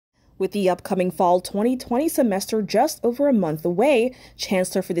With the upcoming fall 2020 semester just over a month away,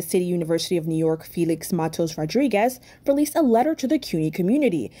 Chancellor for the City University of New York, Felix Matos Rodriguez, released a letter to the CUNY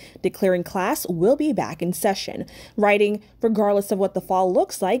community, declaring class will be back in session, writing, "Regardless of what the fall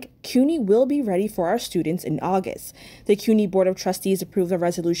looks like, CUNY will be ready for our students in August." The CUNY Board of Trustees approved a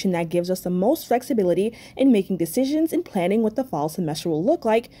resolution that gives us the most flexibility in making decisions and planning what the fall semester will look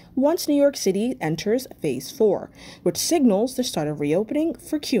like once New York City enters Phase 4, which signals the start of reopening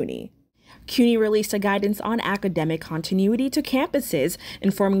for CUNY. CUNY released a guidance on academic continuity to campuses,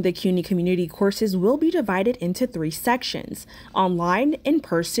 informing the CUNY community courses will be divided into 3 sections: online,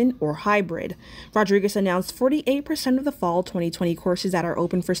 in-person, or hybrid. Rodriguez announced 48% of the fall 2020 courses that are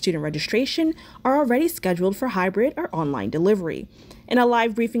open for student registration are already scheduled for hybrid or online delivery. In a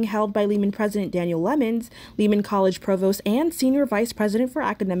live briefing held by Lehman President Daniel Lemons, Lehman College Provost and Senior Vice President for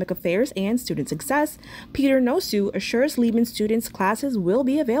Academic Affairs and Student Success, Peter Nosu, assures Lehman students classes will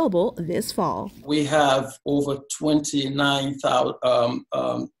be available this fall. We have over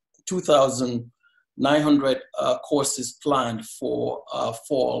 2,900 courses planned for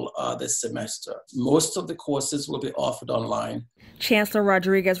fall this semester. Most of the courses will be offered online. Chancellor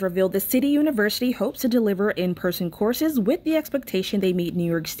Rodriguez revealed the City University hopes to deliver in-person courses with the expectation they meet New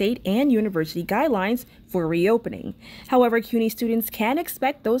York State and university guidelines for reopening. However, CUNY students can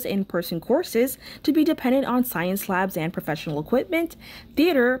expect those in-person courses to be dependent on science labs and professional equipment,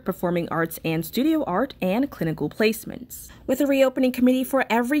 theater, performing arts and studio art, and clinical placements. With a reopening committee for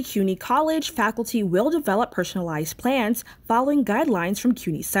every CUNY college, faculty will develop personalized plans following guidelines from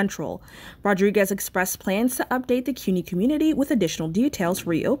CUNY Central. Rodriguez expressed plans to update the CUNY community with additional details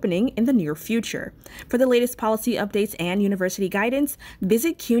for reopening in the near future. For the latest policy updates and university guidance,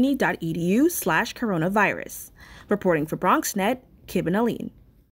 visit cuny.edu/coronavirus. Reporting for BronxNet, Kib and Aline.